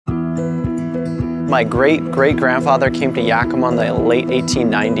My great-great-grandfather came to Yakima in the late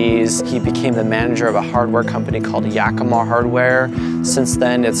 1890s. He became the manager of a hardware company called Yakima Hardware. Since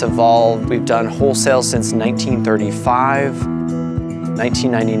then, it's evolved. We've done wholesale since 1935.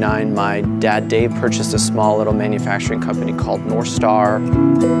 1999, my dad Dave purchased a small little manufacturing company called North Star.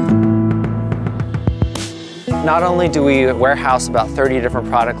 Not only do we warehouse about 30 different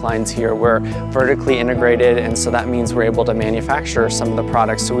product lines here, we're vertically integrated, and so that means we're able to manufacture some of the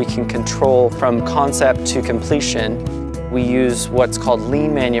products so we can control from concept to completion. We use what's called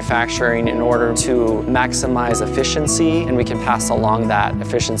lean manufacturing in order to maximize efficiency, and we can pass along that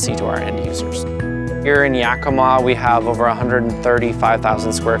efficiency to our end users. Here in Yakima, we have over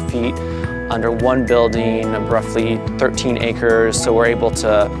 135,000 square feet under one building of roughly 13 acres, so we're able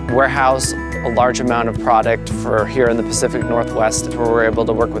to warehouse a large amount of product for here in the Pacific Northwest, where we're able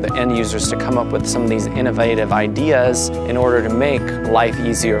to work with the end users to come up with some of these innovative ideas in order to make life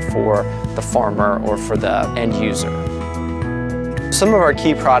easier for the farmer or for the end user. Some of our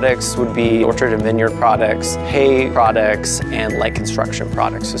key products would be orchard and vineyard products, hay products, and light construction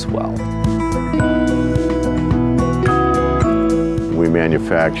products as well. We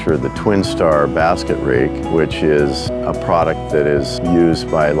manufacture the Twin Star basket rake, which is a product that is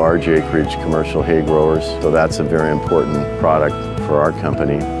used by large acreage commercial hay growers. So that's a very important product for our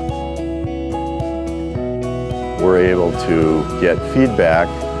company. We're able to get feedback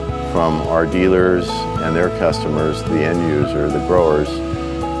from our dealers and their customers, the end user, the growers,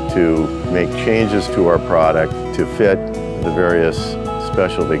 to make changes to our product to fit the various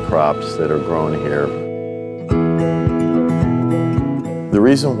specialty crops that are grown here. The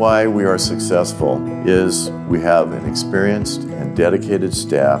reason why we are successful is we have an experienced and dedicated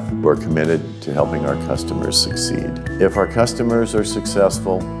staff who are committed to helping our customers succeed. If our customers are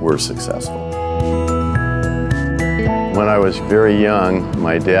successful, we're successful. When I was very young,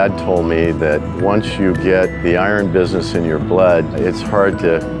 my dad told me that once you get the iron business in your blood, it's hard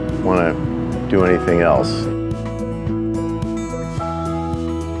to want to do anything else.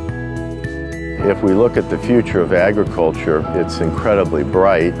 If we look at the future of agriculture, it's incredibly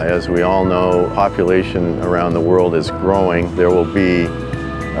bright. As we all know, population around the world is growing. There will be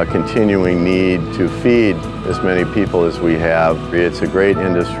a continuing need to feed as many people as we have. It's a great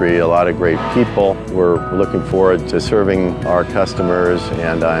industry, a lot of great people. We're looking forward to serving our customers,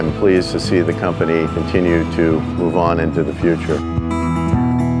 and I'm pleased to see the company continue to move on into the future.